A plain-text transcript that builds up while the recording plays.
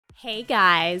Hey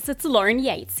guys, it's Lauren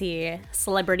Yates here,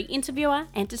 celebrity interviewer,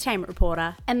 entertainment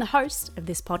reporter, and the host of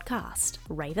this podcast,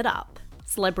 Rave It Up,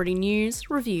 celebrity news,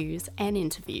 reviews, and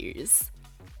interviews.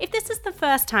 If this is the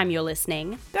first time you're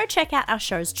listening, go check out our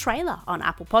show's trailer on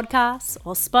Apple Podcasts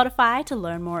or Spotify to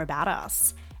learn more about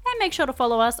us. And make sure to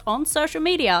follow us on social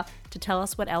media to tell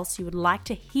us what else you would like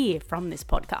to hear from this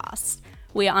podcast.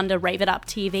 We are under Rave It Up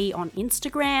TV on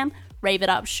Instagram, Rave It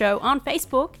Up Show on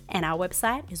Facebook, and our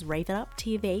website is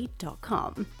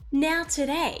raveituptv.com. Now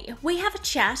today, we have a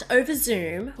chat over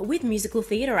Zoom with musical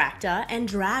theatre actor and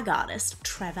drag artist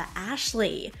Trevor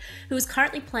Ashley, who is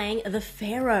currently playing the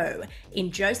Pharaoh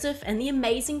in Joseph and the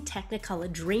Amazing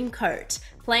Technicolor Dreamcoat,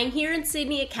 playing here in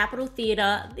Sydney at Capitol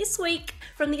Theatre this week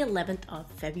from the 11th of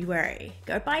February.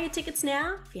 Go buy your tickets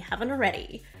now if you haven't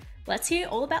already. Let's hear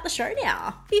all about the show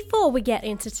now. Before we get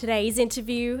into today's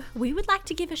interview, we would like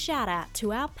to give a shout out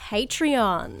to our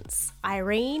Patreons,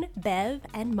 Irene, Bev,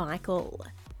 and Michael.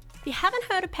 If you haven't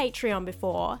heard of Patreon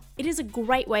before, it is a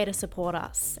great way to support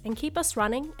us and keep us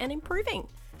running and improving.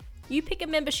 You pick a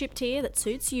membership tier that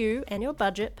suits you and your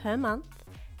budget per month,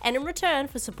 and in return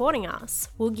for supporting us,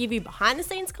 we'll give you behind the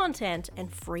scenes content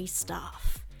and free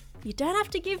stuff. You don't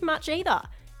have to give much either.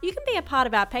 You can be a part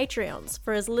of our Patreons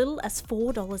for as little as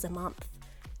 $4 a month.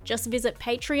 Just visit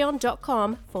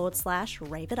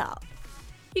patreon.com/raveitup.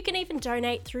 You can even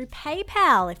donate through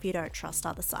PayPal if you don't trust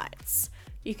other sites.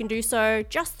 You can do so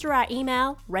just through our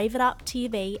email,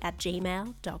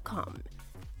 raveituptv@gmail.com.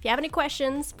 If you have any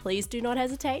questions, please do not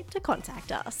hesitate to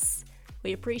contact us.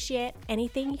 We appreciate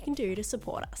anything you can do to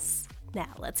support us.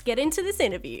 Now, let's get into this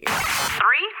interview. 3, 2,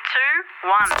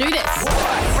 1. Let's do this.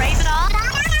 Raise it up.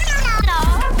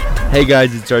 Hey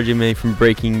guys, it's RJ May from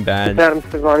Breaking Bad. Adam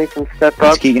Savani from Step It's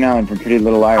Up. Keegan Allen from Pretty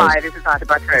Little Liars. Hi, this is Arthur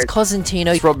Buttrose.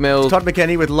 Cosentino. Rob Mills. Todd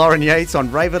McKenney with Lauren Yates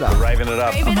on Rave It Up. Raving it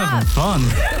up. Rave it up.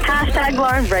 Hashtag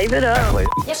Lauren Rave It Up.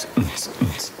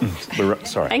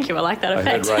 Sorry. Thank you, I like that I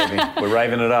heard effect. raving. We're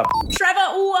raving it up.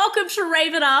 Trevor, welcome to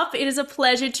Rave It Up. It is a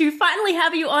pleasure to finally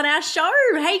have you on our show.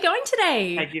 How are you going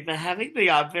today? Thank you for having me.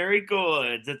 I'm very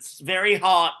good. It's very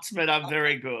hot, but I'm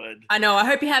very good. I know, I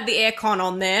hope you have the aircon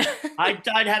on there. I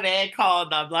don't have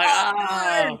aircon. I'm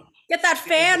like, Get that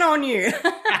fan on you.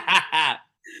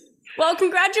 Well,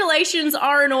 congratulations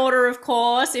are in order, of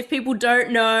course. If people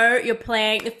don't know, you're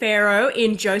playing the Pharaoh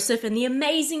in Joseph and the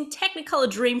Amazing Technicolor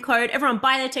Dreamcoat. Everyone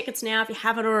buy their tickets now if you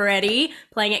haven't already.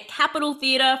 Playing at Capitol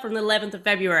Theatre from the 11th of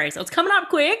February. So it's coming up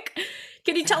quick.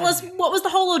 Can you tell us what was the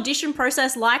whole audition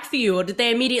process like for you? Or did they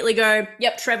immediately go,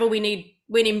 yep, Trevor, we need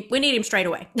him straight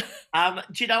away? Do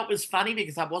you know, it was funny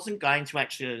because I wasn't going to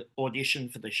actually audition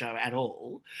for the show at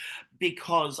all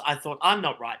because I thought, I'm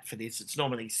not right for this. It's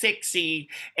normally sexy.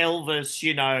 Elvis,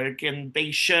 can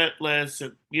be shirtless,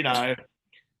 and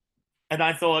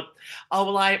I thought,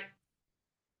 I'm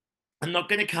not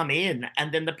going to come in.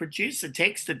 And then the producer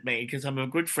texted me because I'm a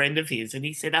good friend of his, and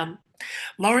he said,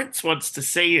 Lawrence wants to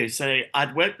see you. So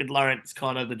I'd worked with Lawrence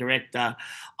Connor, the director,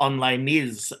 on Les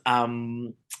Mis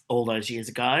all those years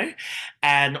ago,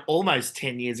 and almost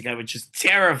 10 years ago, which is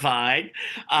terrifying.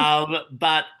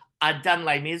 But I'd done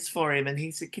Les Mis for him, and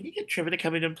he said, can you get Trevor to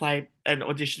come in and play an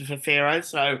audition for Pharaoh?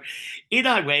 So in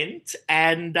I went,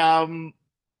 and I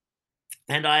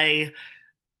I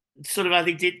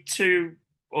think did 2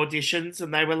 auditions,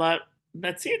 and they were like,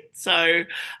 that's it. So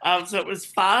it was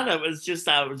fun. It was just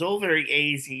it was all very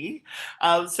easy.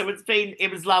 So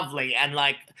it was lovely, and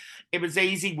it was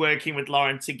easy working with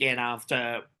Lawrence again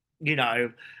after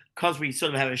because we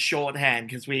sort of have a shorthand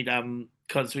because we'd done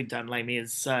Les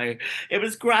Mis. So it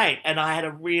was great, and I had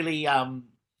a really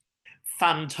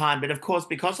fun time. But of course,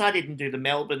 because I didn't do the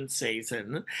Melbourne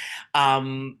season,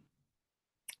 I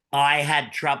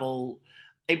had trouble.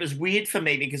 It was weird for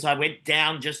me because I went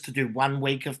down just to do 1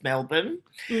 week of Melbourne.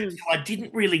 So I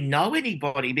didn't really know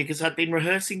anybody because I'd been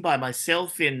rehearsing by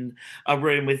myself in a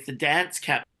room with the dance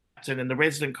captain and the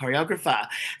resident choreographer.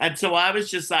 And so I was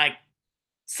just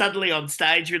suddenly on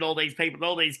stage with all these people and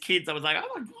all these kids. I was like, oh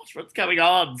my gosh, what's going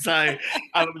on? So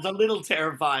it was a little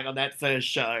terrifying on that first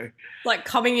show. Like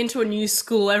coming into a new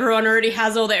school, everyone already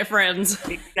has all their friends.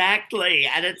 Exactly.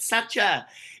 And it's such a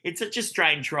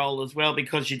strange role as well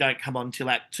because you don't come on till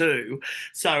Act 2.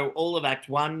 So all of Act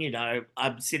 1,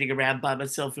 I'm sitting around by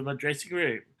myself in my dressing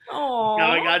room.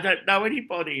 Going, I don't know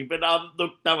anybody, but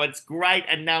look, no, it's great.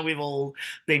 And now we've all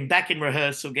been back in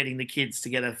rehearsal, getting the kids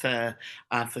together for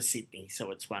Sydney,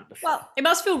 so it's wonderful. Well, it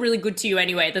must feel really good to you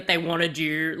anyway that they wanted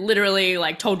you, literally,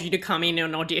 told you to come in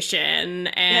an audition.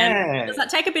 And does that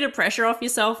take a bit of pressure off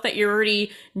yourself that you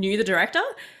already knew the director?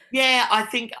 Yeah, I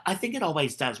think it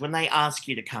always does when they ask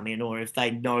you to come in, or if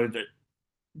they know that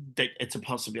that it's a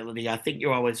possibility. I think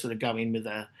you always sort of go in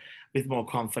with more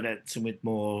confidence and with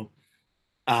more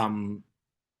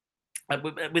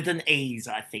with an ease,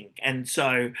 I think. And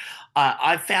so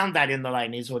I found that in the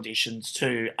Lainie's auditions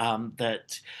too,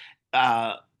 that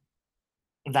uh,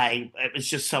 it was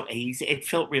just so easy. It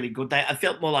felt really good. I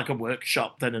felt more like a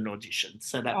workshop than an audition.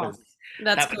 So that Oh, was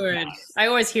that's that was good. nice. I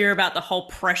always hear about the whole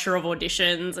pressure of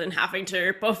auditions and having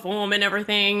to perform and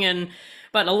everything,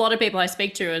 but a lot of people I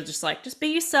speak to are just like, just be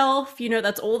yourself.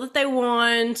 That's all that they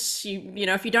want.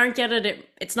 If you don't get it,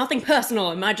 it's nothing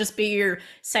personal. It might just be your,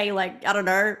 say, like, I don't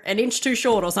know, an inch too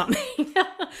short or something.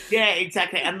 Yeah,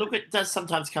 exactly. And look, it does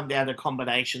sometimes come down to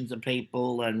combinations of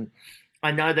people. And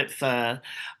I know that for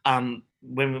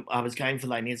when I was going for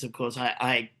Les Mis, of course,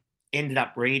 I ended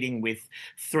up reading with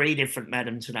 3 different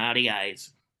Madame Thénardiers.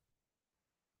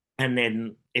 And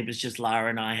then it was just Lara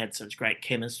and I had such great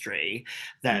chemistry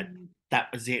that that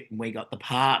was it, and we got the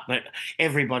part. But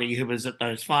everybody who was at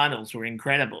those finals were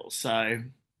incredible. So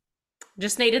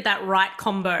Just needed that right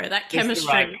combo, that it's the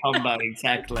right chemistry. combo,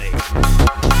 exactly.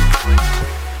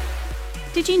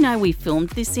 Did you know we filmed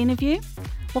this interview?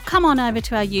 Well, come on over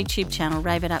to our YouTube channel,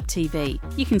 Rave It Up TV.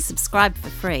 You can subscribe for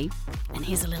free. And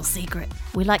here's a little secret.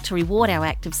 We like to reward our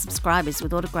active subscribers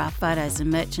with autographed photos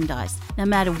and merchandise, no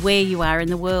matter where you are in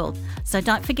the world. So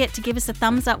don't forget to give us a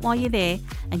thumbs up while you're there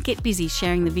and get busy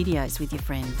sharing the videos with your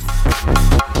friends.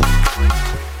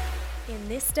 In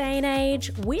this day and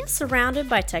age, we're surrounded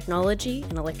by technology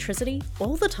and electricity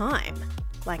all the time,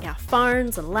 like our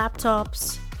phones and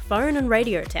laptops, phone and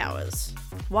radio towers,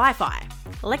 Wi-Fi,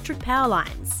 electric power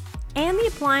lines, and the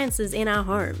appliances in our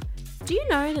home. Do you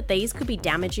know that these could be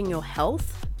damaging your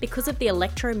health because of the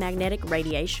electromagnetic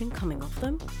radiation coming off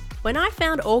them? When I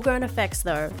found Orgone Effects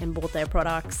though and bought their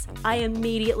products, I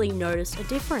immediately noticed a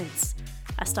difference.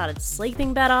 I started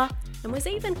sleeping better and was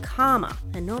even calmer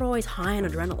and not always high on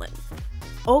adrenaline.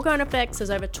 Orgone Effects has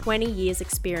over 20 years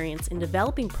experience in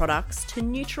developing products to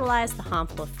neutralise the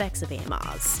harmful effects of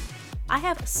EMRs. I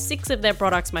have 6 of their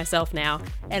products myself now,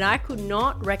 and I could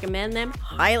not recommend them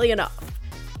highly enough.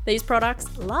 These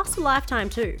products last a lifetime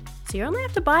too, so you only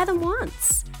have to buy them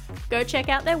once. Go check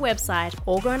out their website,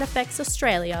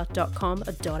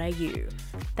 orgoneeffectsaustralia.com.au.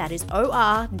 That is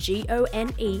ORGONE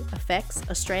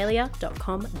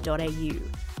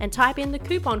effectsaustralia.com.au. And type in the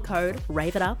coupon code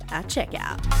RAVEITUP at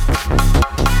checkout.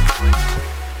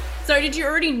 So did you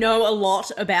already know a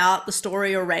lot about the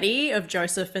story already of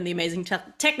Joseph and the Amazing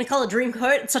Technicolor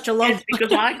Dreamcoat? It's such a long... Yes,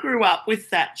 because I grew up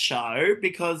with that show,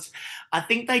 because I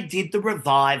think they did the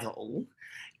revival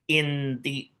in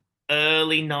the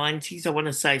early 90s. I want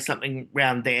to say something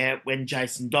around there, when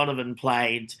Jason Donovan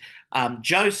played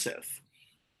Joseph.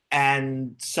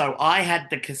 And so I had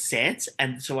the cassette,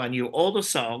 and so I knew all the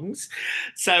songs.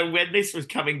 So when this was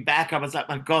coming back, I was like,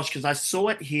 my gosh, because I saw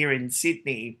it here in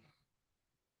Sydney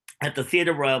at the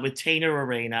Theatre Royal with Tina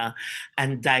Arena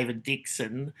and David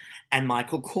Dixon and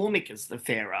Michael Cormick as the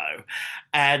Pharaoh.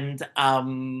 And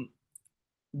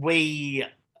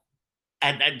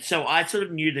so I sort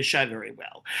of knew the show very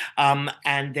well.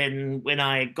 And then when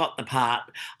I got the part,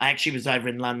 I actually was over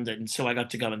in London, so I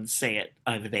got to go and see it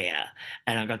over there.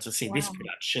 And I got to see this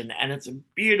production, and it's a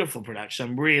beautiful production.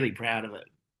 I'm really proud of it.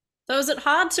 So is it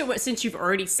hard to, since you've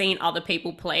already seen other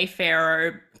people play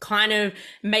Pharaoh, kind of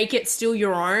make it still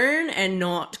your own and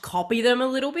not copy them a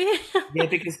little bit? Yeah,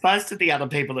 because most of the other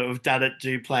people who have done it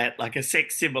do play it like a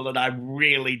sex symbol, and I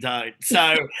really don't.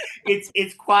 So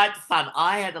it's quite fun.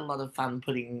 I had a lot of fun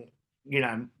putting,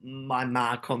 my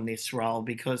mark on this role,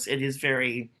 because it's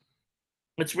really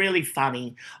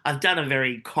funny. I've done a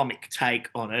very comic take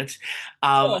on it. So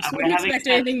I wouldn't expect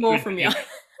anything more from you.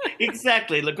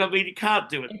 Exactly. Look, I mean, you can't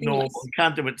do it normal. You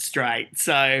can't do it straight.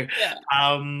 So,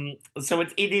 so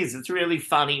it's really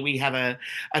funny. We have a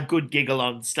good giggle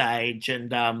on stage,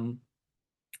 and I've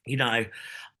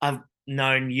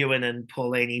known Ewan and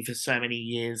Paulini for so many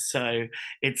years, so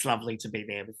it's lovely to be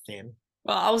there with them.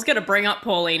 Well, I was going to bring up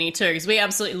Paulini too, because we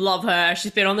absolutely love her.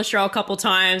 She's been on the show a couple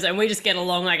times, and we just get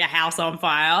along like a house on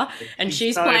fire. And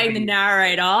she's so playing the good.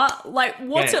 narrator. Like,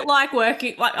 what's it like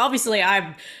working? Like, obviously,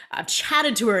 I've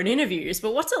chatted to her in interviews,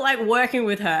 but what's it like working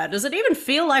with her? Does it even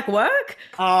feel like work?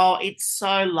 Oh, it's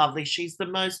so lovely. She's the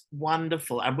most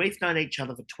wonderful, and we've known each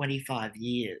other for 25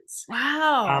 years.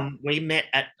 Wow. We met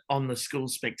on the School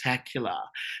Spectacular.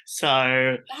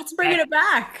 So That's bringing it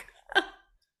back.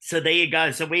 So there you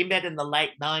go. So we met in the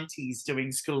late 90s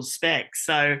doing School Spec.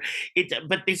 But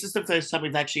this is the first time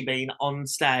we've actually been on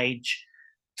stage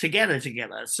together.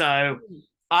 So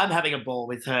I'm having a ball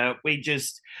with her. We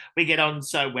get on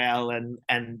so well,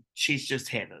 and she's just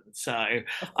heaven. So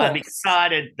I'm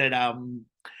excited that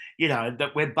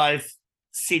that we're both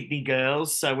Sydney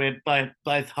girls, so we're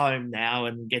both home now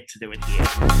and get to do it here.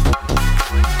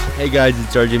 Hey guys,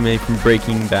 it's RJ May from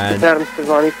Breaking Bad. Adam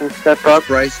Savani from Step Up.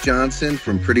 Bryce Johnson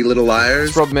from Pretty Little Liars.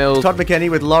 It's Rob Mills. Todd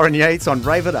McKenney with Lauren Yates on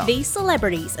Rave It Up. These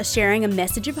celebrities are sharing a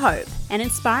message of hope and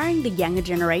inspiring the younger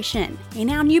generation in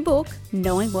our new book,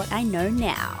 Knowing What I Know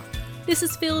Now. This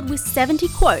is filled with 70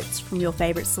 quotes from your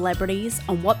favourite celebrities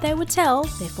on what they would tell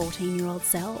their 14-year-old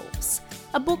selves.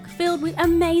 A book filled with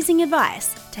amazing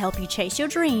advice to help you chase your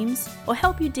dreams or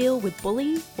help you deal with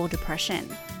bullying or depression.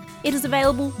 It is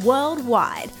available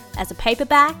worldwide as a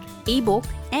paperback, ebook,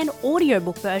 and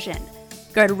audiobook version.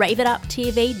 Go to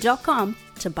raveituptv.com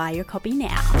to buy your copy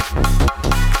now.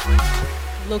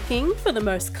 Looking for the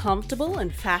most comfortable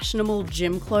and fashionable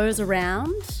gym clothes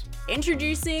around?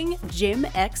 Introducing Gym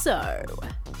XO.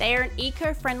 They are an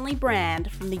eco-friendly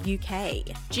brand from the UK.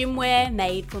 Gymwear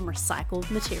made from recycled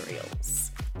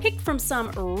materials. Pick from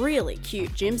some really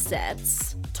cute gym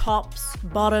sets, tops,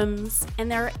 bottoms,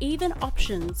 and there are even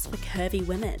options for curvy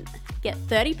women. Get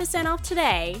 30% off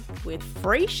today with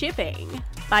free shipping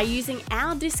by using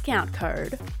our discount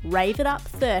code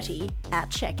RAVEITUP30 at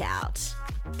checkout.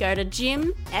 Go to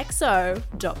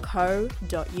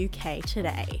gymexo.co.uk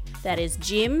today. That is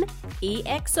gymexo.co.uk.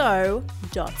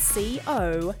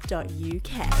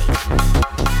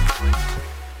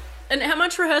 And how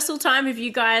much rehearsal time have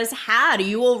you guys had? Are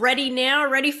you all ready now?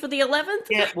 Ready for the 11th?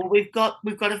 Yeah, well, we've got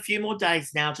a few more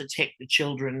days now to take the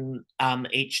children,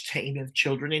 each team of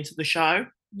children into the show.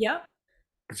 Yep.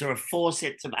 So there are 4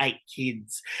 sets of 8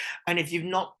 kids, and if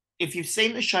you've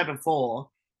seen the show before,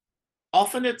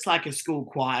 often it's like a school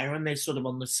choir and they're sort of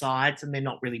on the sides and they're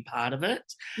not really part of it.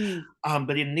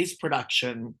 But in this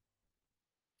production,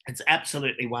 it's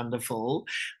absolutely wonderful.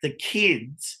 The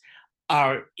kids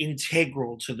are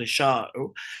integral to the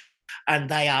show, and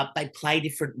they play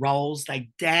different roles. They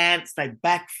dance, they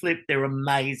backflip. They're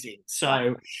amazing.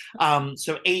 So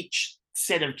each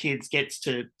set of kids gets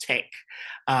to tech.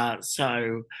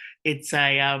 So it's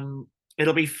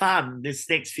it'll be fun this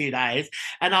next few days,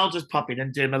 and I'll just pop in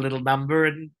and do my little number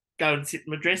and go and sit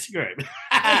in my dressing room.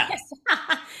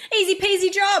 Easy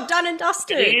peasy job, done and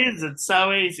dusted. It is. It's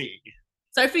so easy.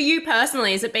 So for you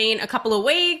personally, has it been a couple of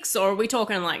weeks, or are we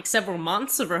talking like several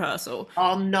months of rehearsal?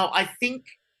 Oh, no, I think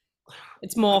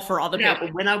it's more for other people.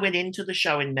 When I went into the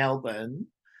show in Melbourne,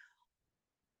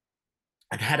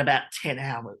 I'd had about 10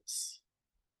 hours.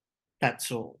 That's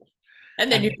all.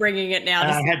 And then you're bringing it now.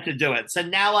 I had to do it. So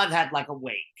now I've had like a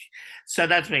week. So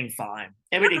that's been fine.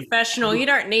 Everything's professional. You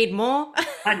don't need more.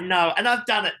 I know. And I've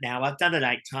done it now. I've done it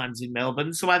 8 times in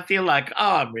Melbourne. So I feel like,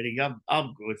 I'm ready.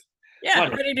 I'm good. Yeah,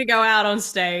 ready to go out on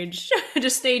stage.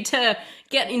 Just need to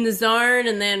get in the zone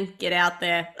and then get out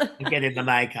there. Get in the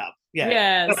makeup. Yeah.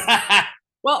 Yes.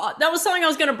 Well, that was something I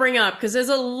was going to bring up because there's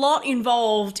a lot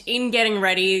involved in getting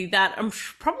ready that I'm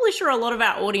probably sure a lot of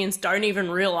our audience don't even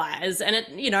realize. And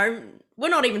we're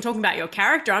not even talking about your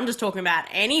character. I'm just talking about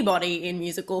anybody in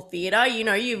musical theatre.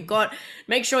 You've got,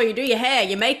 make sure you do your hair,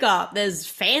 your makeup. There's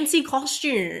fancy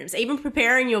costumes, even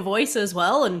preparing your voice as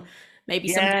well, and maybe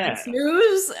some dance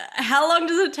moves. How long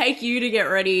does it take you to get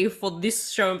ready for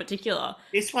this show in particular?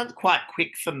 This one's quite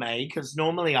quick for me because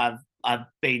normally I've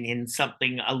been in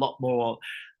something a lot more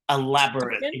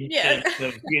elaborate in terms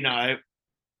of,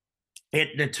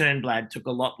 Edna Turnblad took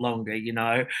a lot longer,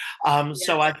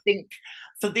 So I think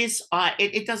for this,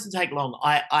 it doesn't take long.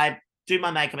 I do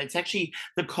my makeup. It's actually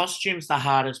the costume's the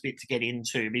hardest bit to get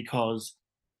into because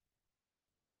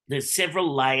there's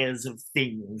several layers of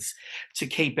things to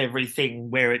keep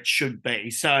everything where it should be.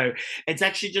 So it's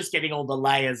actually just getting all the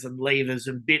layers and levers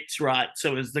and bits right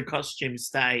so as the costume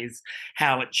stays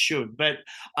how it should. But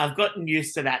I've gotten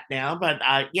used to that now. But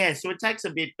so it takes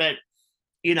a bit, but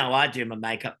I do my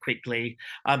makeup quickly.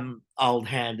 I'm old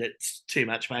hand, it's too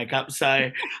much makeup. So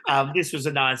this was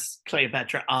a nice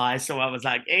Cleopatra eye. So I was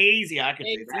like, easy, I can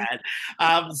do that.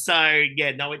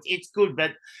 It's good.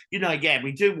 But,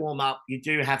 we do warm up. You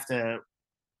do have to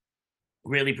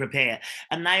really prepare.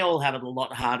 And they all have it a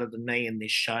lot harder than me in this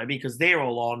show because they're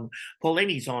all on.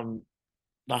 Paulini's on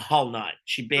the whole night.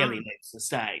 She barely leaves the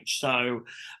stage. So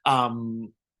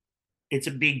it's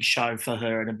a big show for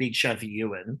her and a big show for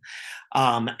Ewan,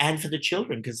 and for the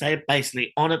children because they're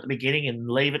basically on at the beginning and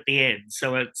leave at the end.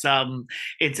 So it's a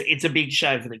big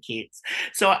show for the kids.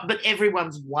 So, but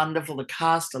everyone's wonderful. The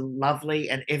cast are lovely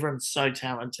and everyone's so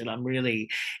talented. I'm really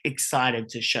excited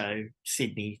to show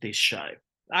Sydney this show.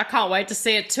 I can't wait to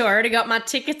see it too. I already got my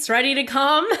tickets ready to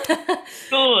come.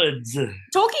 Good.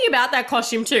 Talking about that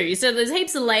costume too, you said there's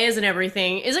heaps of layers and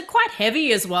everything. Is it quite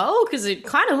heavy as well? Because it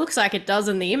kind of looks like it does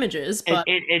in the images. But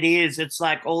It is. It's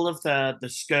like all of the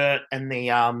skirt and the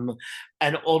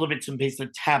and all the bits and pieces, the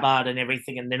tabard and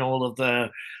everything, and then all of the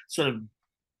sort of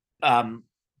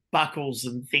buckles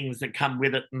and things that come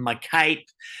with it, and my cape.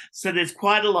 So there's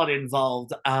quite a lot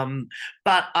involved.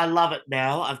 But I love it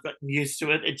now. I've gotten used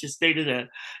to it. It just needed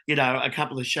a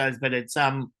couple of shows, but it's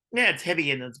it's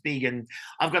heavy and it's big, and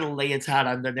I've got a leotard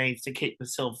underneath to keep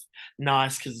myself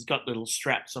nice because it's got little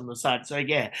straps on the side. So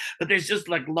yeah, but there's just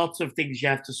like lots of things you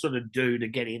have to sort of do to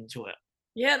get into it.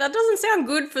 yeah, that doesn't sound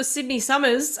good for Sydney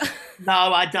summers.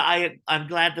 No, I'm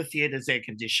glad the theatre's air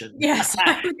conditioned. Yes,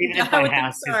 Even if I my would think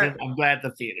house so. isn't, I'm glad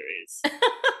the theatre is.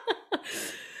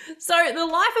 So, the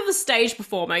life of a stage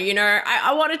performer,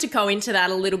 I wanted to go into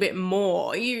that a little bit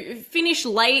more. You finish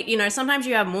late, sometimes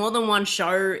you have more than one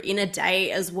show in a day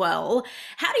as well.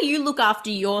 How do you look after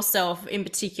yourself in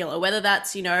particular? Whether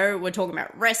that's, we're talking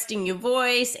about resting your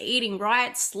voice, eating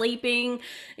right, sleeping,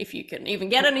 if you can even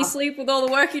get any sleep with all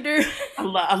the work you do.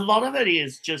 A lot of it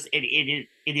is just, it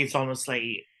is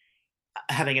honestly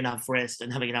having enough rest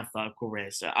and having enough vocal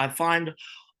rest. I find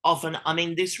often,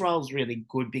 this role's really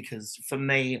good because for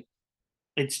me,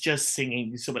 it's just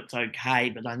singing, so it's okay.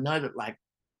 But I know that like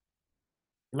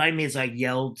Les Mis, I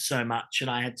yelled so much and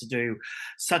I had to do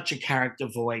such a character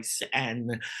voice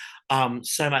and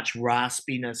so much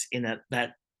raspiness in it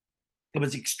that it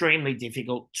was extremely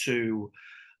difficult to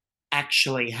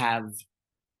actually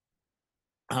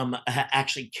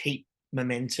actually keep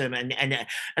momentum. And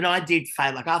I did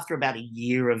fail. Like after about a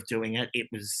year of doing it, it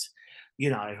was,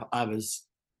 it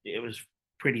was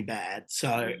pretty bad.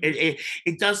 So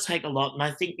it does take a lot. And I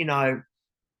think,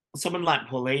 someone like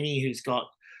Paulini who's got,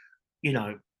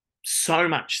 so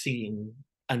much singing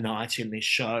a night in this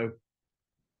show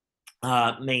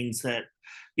means that,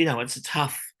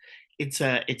 it's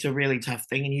a really tough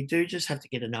thing. And you do just have to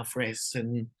get enough rest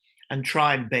and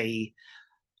try and be,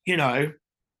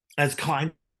 as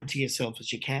kind to yourself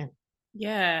as you can.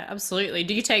 Yeah, absolutely.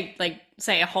 Do you take, like,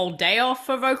 say, a whole day off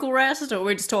for vocal rest, or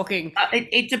we're just talking?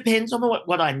 It depends on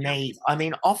what I need.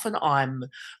 Often I'm,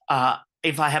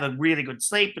 if I have a really good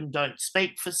sleep and don't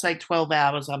speak for, say, 12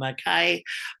 hours, I'm okay.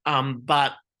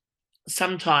 But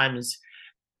sometimes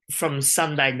from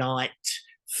Sunday night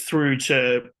through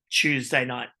to Tuesday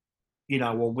night,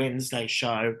 or Wednesday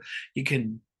show, you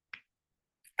can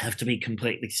have to be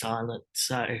completely silent.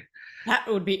 So That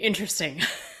would be interesting.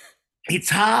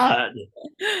 it's hard.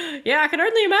 Yeah, I can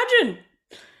only imagine.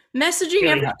 Messaging Really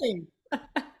everything.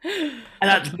 And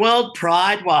that's World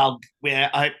Pride Wild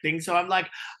we're opening. So I'm like,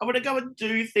 I want to go and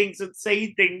do things and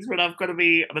see things when I'm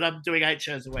doing 8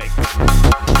 shows a week.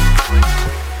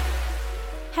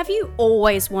 Have you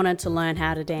always wanted to learn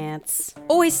how to dance?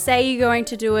 Always say you're going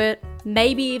to do it,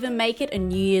 maybe even make it a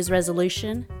New Year's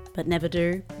resolution, but never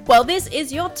do? Well, this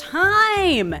is your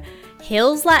time!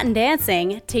 Hills Latin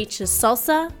Dancing teaches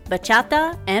salsa,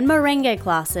 bachata, and merengue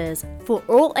classes for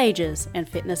all ages and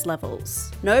fitness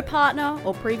levels. No partner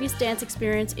or previous dance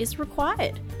experience is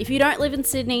required. If you don't live in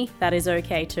Sydney, that is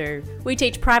okay too. We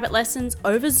teach private lessons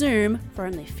over Zoom for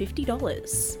only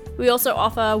 $50. We also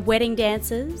offer wedding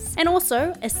dances and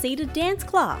also a seated dance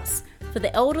class for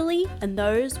the elderly and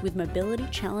those with mobility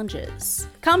challenges.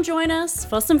 Come join us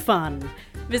for some fun.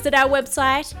 Visit our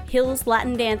website,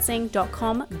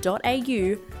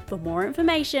 hillslatindancing.com.au for more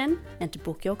information and to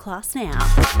book your class now.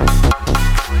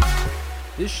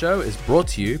 This show is brought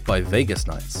to you by Vegas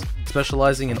Nights,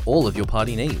 specializing in all of your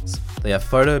party needs. They have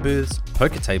photo booths,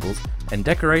 poker tables, and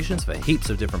decorations for heaps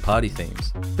of different party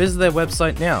themes. Visit their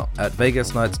website now at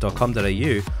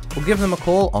vegasnights.com.au or give them a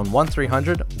call on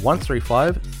 1300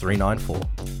 135 394.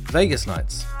 Vegas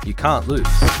Nights, you can't lose.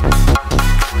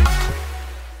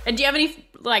 And do you have any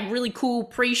really cool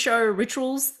pre-show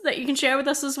rituals that you can share with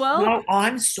us as well? No,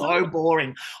 I'm so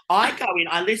boring. I go in,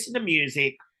 I listen to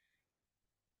music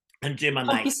and do my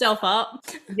Pump makeup. yourself up.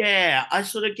 Yeah, I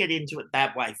sort of get into it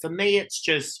that way. For me, it's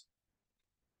just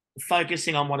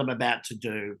focusing on what I'm about to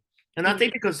do. And I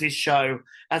think because this show,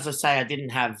 as I say, I didn't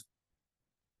have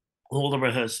all the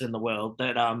rehearsal in the world,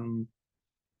 that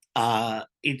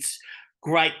it's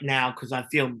great now because I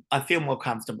feel more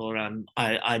comfortable and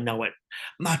I know it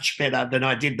much better than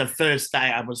I did the first day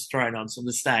I was thrown onto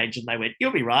the stage and they went,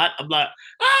 "You'll be right." I'm like,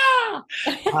 ah!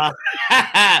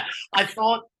 I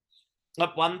thought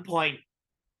at one point,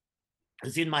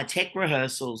 as in my tech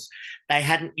rehearsals, they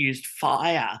hadn't used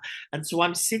fire. And so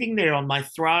I'm sitting there on my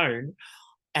throne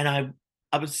and I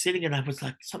was sitting and I was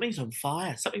like, something's on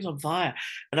fire.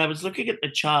 And I was looking at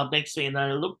the child next to me and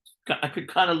I looked I could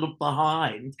kind of look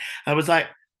behind. I was like,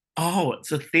 oh,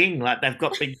 it's a thing. Like they've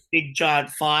got big giant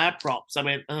fire props. I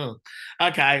went, oh,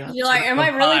 okay. You're like, am I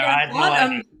really that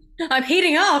hot? I'm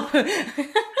heating up.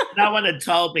 No one had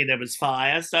told me there was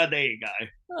fire, so there you go.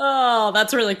 Oh,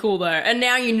 that's really cool though. And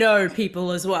now you know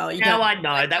people as well. Now I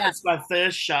know. That was my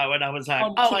first show, and I was like,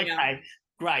 oh, okay,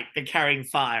 great. They're carrying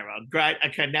fire on. Great.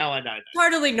 Okay, now I know that.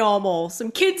 Totally normal.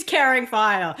 Some kids carrying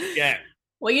fire. Yeah.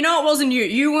 Well, you know it wasn't you.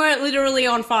 You weren't literally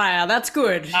on fire. That's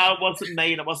good. No, it wasn't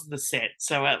me, and it wasn't the set,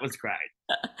 so that was great.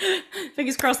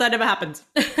 Fingers crossed that never happens.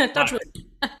 Touch wood.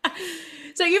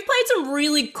 So you've played some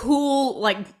really cool,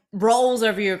 like, roles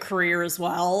over your career as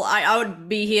well. I would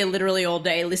be here literally all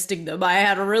day listing them. I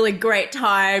had a really great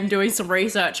time doing some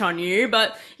research on you,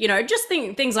 but, you know, just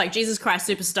things like Jesus Christ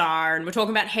Superstar, and we're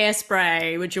talking about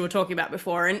Hairspray, which you were talking about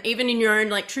before, and even in your own,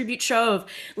 like, tribute show of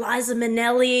Liza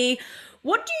Minnelli.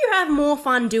 What do you have more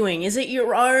fun doing? Is it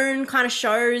your own kind of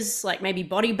shows, like maybe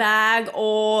Body Bag,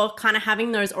 or kind of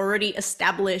having those already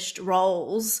established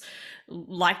roles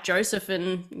like Joseph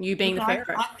and you being the Pharaoh?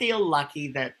 I feel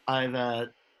lucky that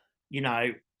over, you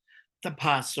know, the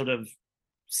past sort of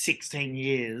 16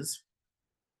 years,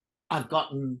 I've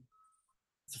gotten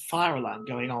the fire alarm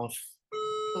going off.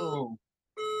 Oh.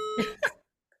 I'm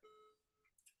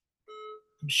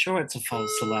sure it's a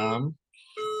false alarm.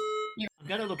 I'm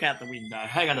going to look out the window.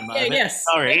 Hang on a moment. Yes.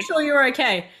 Sorry. Make sure you're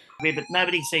okay. But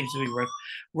nobody seems to be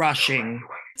rushing.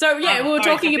 So, yeah, we were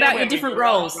talking about your different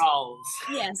roles.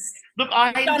 Yes. Look,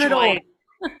 I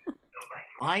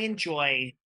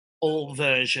enjoy all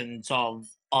versions of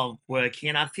working,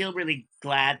 and I feel really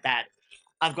glad that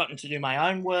I've gotten to do my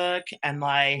own work and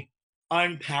my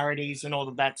own parodies and all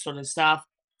of that sort of stuff,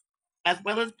 as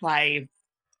well as play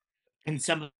in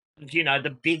some of, you know,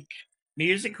 the big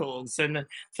musicals. And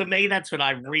for me, that's what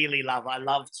I really love. I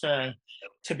love to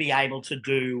be able to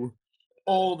do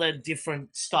all the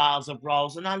different styles of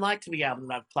roles, and I like to be able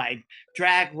to. I've played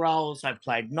drag roles, I've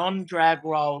played non-drag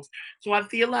roles, so I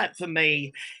feel like for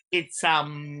me, it's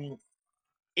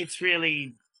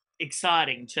really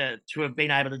exciting to have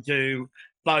been able to do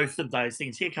both of those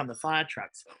things. Here come the fire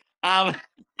trucks.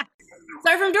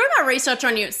 So from doing my research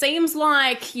on you, it seems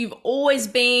like you've always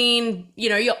been, you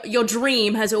know, your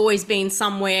dream has always been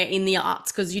somewhere in the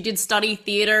arts, because you did study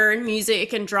theatre and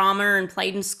music and drama and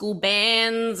played in school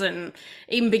bands and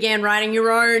even began writing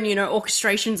your own, you know,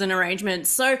 orchestrations and arrangements.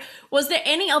 So was there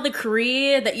any other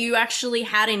career that you actually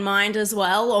had in mind as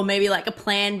well, or maybe like a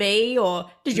plan B,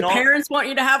 or did your parents want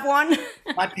you to have one?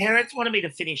 My parents wanted me to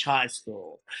finish high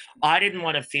school. I didn't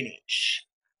want to finish.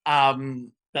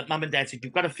 But mum and dad said,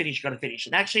 you've got to finish, you've got to finish.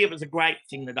 And actually, it was a great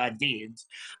thing that I did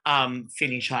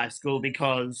finish high school,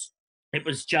 because it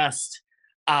was just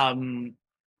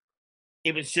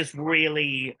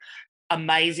really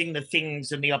amazing, the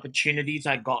things and the opportunities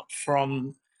I got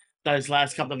from those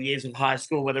last couple of years of high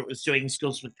school, whether it was doing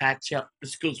School Spectacular,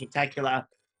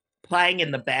 playing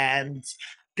in the bands,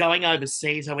 going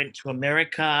overseas. I went to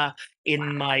America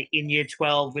in year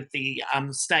 12 with the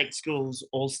State Schools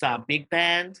All-Star Big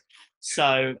Band.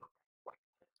 So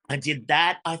I did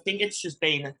that. I think it's just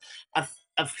been a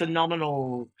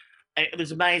phenomenal, it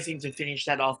was amazing to finish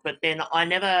that off. But then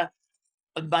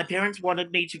my parents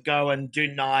wanted me to go and do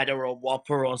NIDA or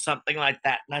WAPA or something like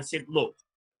that. And I said, look,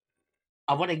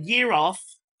 I want a year off,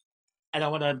 and I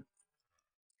want to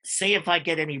see if I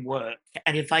get any work.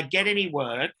 And if I get any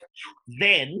work,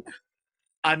 then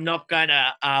I'm not going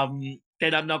to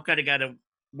go to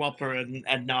WAPA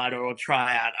and NIDA or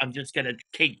try out. I'm just going to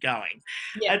keep going.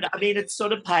 Yeah. And I mean, it's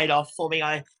sort of paid off for me.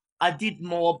 I did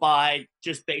more by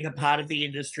just being a part of the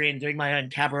industry and doing my own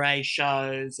cabaret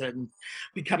shows and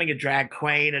becoming a drag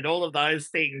queen and all of those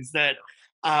things that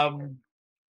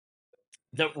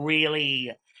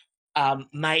really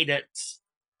made it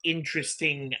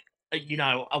interesting, you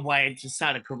know, a way to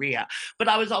start a career. But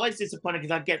I was always disappointed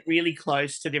because I'd get really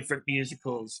close to different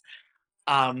musicals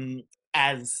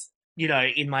as, you know,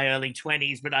 in my early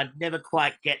 20s, but I'd never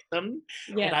quite get them.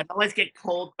 Yeah. And I'd always get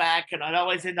called back, and I'd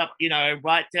always end up, you know,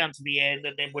 right down to the end,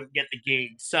 and then wouldn't get the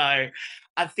gig. So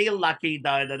I feel lucky,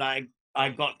 though, that I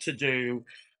got to do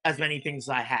as many things as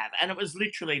I have. And it was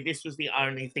literally, this was the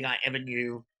only thing I ever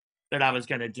knew that I was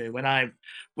going to do. When I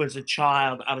was a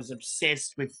child, I was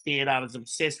obsessed with theatre. I was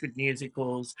obsessed with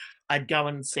musicals. I'd go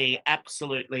and see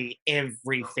absolutely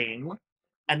everything.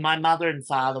 And my mother and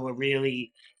father were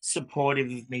really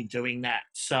supportive of me doing that.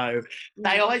 So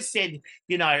they always said,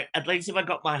 you know, at least if I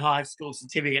got my high school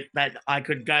certificate, that I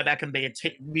could go back and be a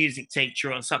music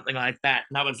teacher or something like that.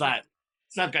 And I was like,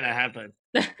 it's not going to happen.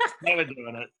 Never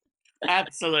doing it.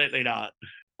 Absolutely not.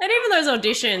 And even those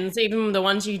auditions, even the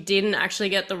ones you didn't actually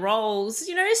get the roles,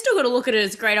 you know, you still got to look at it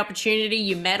as a great opportunity.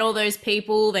 You met all those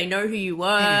people, they know who you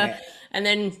were. Yeah. And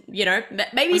then, you know,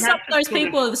 maybe some of those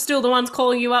people are still the ones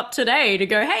calling you up today to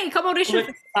go, hey, come audition. Well,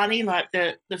 it's funny, like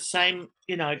the same,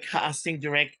 you know, casting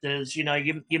directors, you know,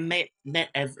 you met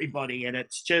everybody, and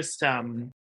it's just, I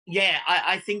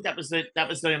think that was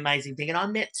the amazing thing. And I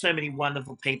met so many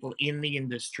wonderful people in the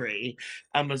industry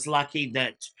and was lucky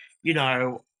that, you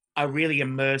know, I really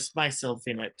immersed myself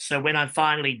in it. So when I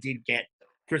finally did get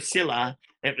Priscilla,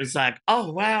 it was like,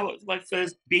 oh, wow, it was my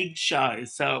first big show.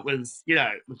 So it was, you know,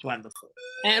 it was wonderful.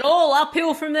 And all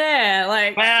uphill from there.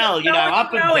 Like, well, you know,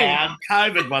 up and down.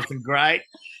 COVID wasn't great.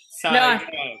 So, no, you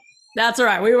know. That's all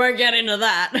right. We won't get into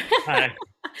that. No.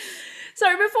 So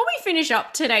before we finish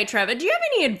up today, Trevor, do you have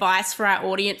any advice for our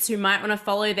audience who might want to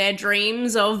follow their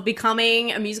dreams of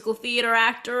becoming a musical theatre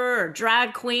actor or a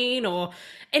drag queen or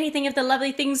anything of the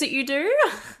lovely things that you do?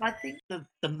 I think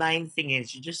the main thing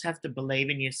is you just have to believe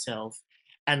in yourself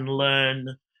and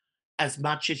learn as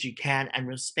much as you can and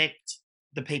respect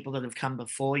the people that have come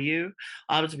before you.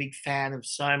 I was a big fan of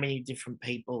so many different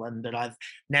people, and that I've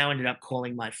now ended up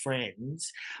calling my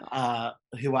friends,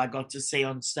 who I got to see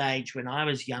on stage when I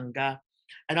was younger.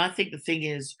 And I think the thing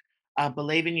is,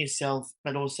 believe in yourself,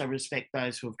 but also respect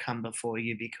those who have come before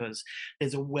you, because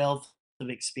there's a wealth of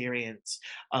experience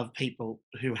of people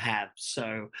who have.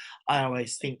 So I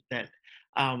always think that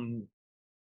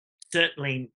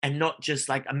certainly, and not just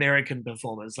like American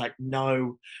performers, like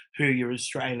know who your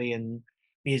Australian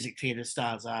music theatre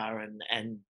stars are,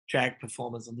 and drag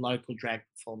performers and local drag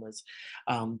performers,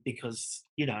 because,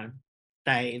 you know,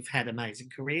 they've had amazing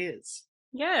careers.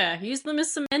 Yeah, use them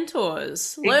as some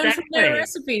mentors. Learn from their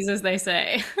recipes, as they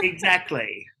say.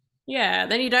 Exactly. Yeah,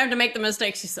 then you don't have to make the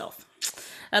mistakes yourself.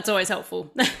 That's always helpful.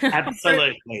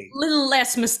 Absolutely. Little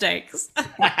less mistakes.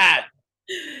 And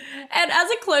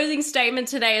as a closing statement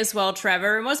today as well,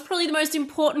 Trevor, and what's probably the most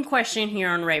important question here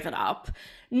on Rave It Up,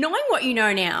 knowing what you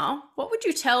know now, what would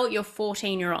you tell your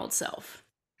 14-year-old self?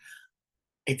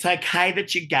 It's okay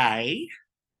that you're gay,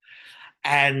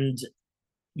 and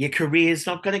your career's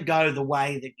not going to go the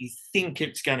way that you think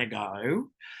it's going to go,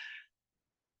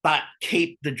 but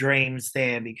keep the dreams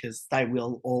there, because they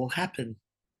will all happen.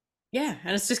 Yeah,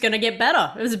 and it's just going to get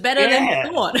better. It was better than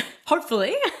you thought,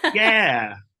 hopefully.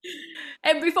 Yeah.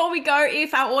 And before we go,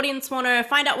 if our audience want to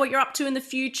find out what you're up to in the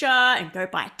future and go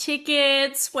buy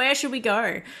tickets, where should we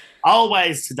go?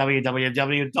 Always to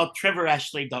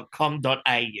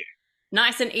www.trevorashley.com.au.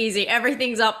 Nice and easy.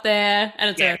 Everything's up there,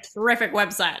 and it's a terrific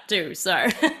website too. So,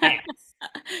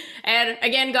 and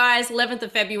again, guys, 11th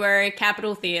of February,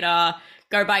 Capitol Theatre.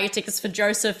 Go buy your tickets for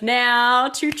Joseph now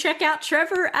to check out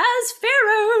Trevor as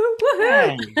Pharaoh.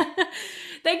 Woohoo! Hey.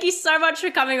 Thank you so much for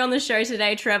coming on the show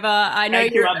today, Trevor. I know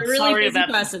you're a really busy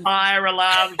person. Fire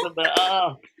alarms and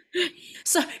the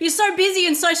So you're so busy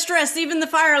and so stressed, even the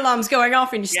fire alarm's going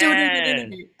off and you're still doing an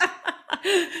interview.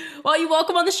 Well, you're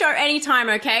welcome on the show anytime,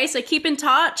 okay? So keep in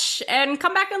touch and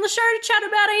come back on the show to chat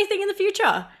about anything in the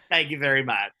future. Thank you very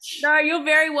much. No, you're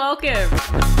very welcome.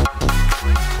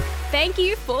 Thank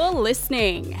you for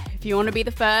listening. If you want to be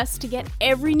the first to get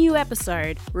every new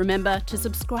episode, remember to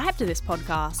subscribe to this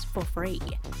podcast for free.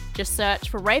 Just search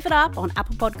for Rave It Up on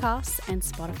Apple Podcasts and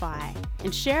Spotify,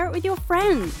 and share it with your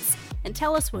friends. And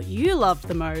tell us what you loved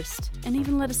the most, and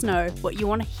even let us know what you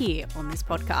want to hear on this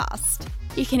podcast.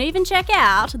 You can even check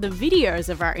out the videos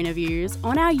of our interviews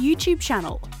on our YouTube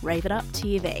channel, Rave It Up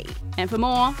TV. And for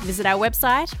more, visit our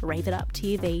website,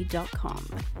 raveituptv.com.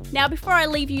 Now, before I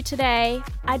leave you today,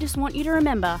 I just want you to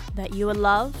remember that you are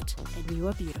loved and you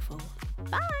are beautiful.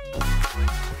 Bye!